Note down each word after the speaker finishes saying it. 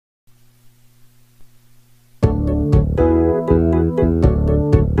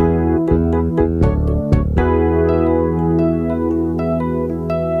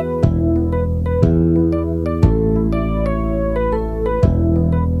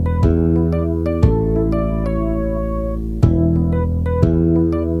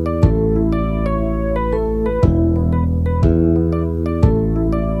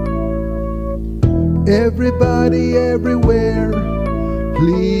Everybody everywhere,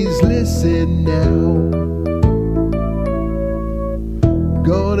 please listen now.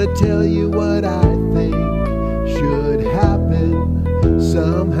 Gonna tell you what I think should happen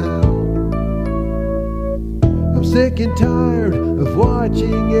somehow. I'm sick and tired of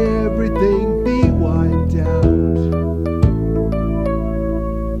watching everything be wiped out.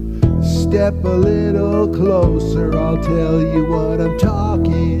 Step a little closer, I'll tell you what I'm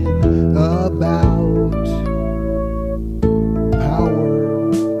talking about.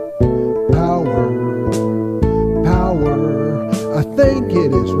 I think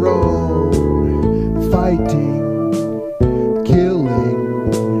it is wrong, fighting,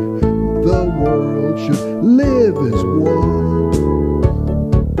 killing. The world should live as one.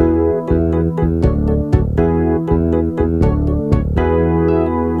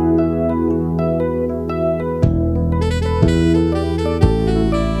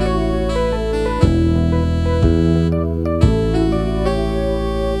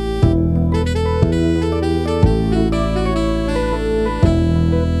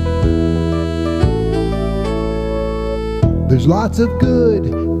 There's lots of good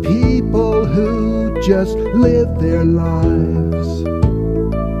people who just live their lives.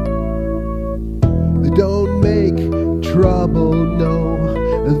 They don't make trouble, no,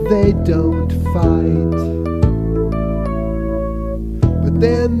 they don't fight. But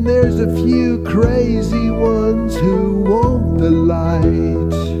then there's a few crazy ones who want the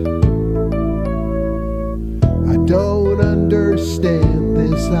light. I don't understand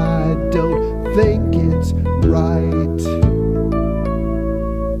this, I don't think it's right.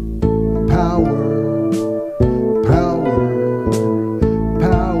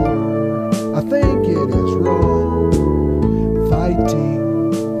 I think it is wrong,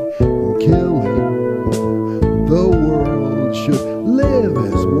 fighting, killing. The world should live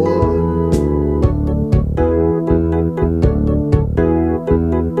as one.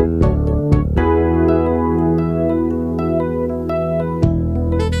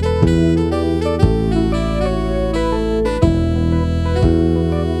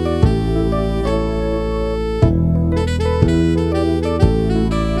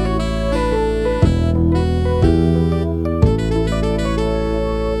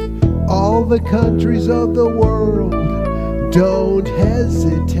 All the countries of the world, don't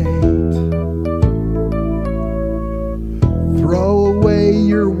hesitate. Throw away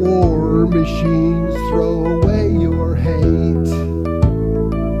your war machines, throw away your hate.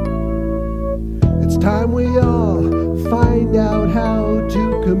 It's time we all find out how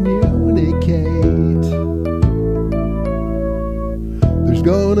to communicate. There's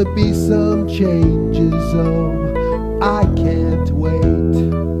gonna be some changes, oh, I can't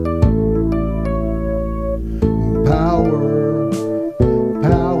wait.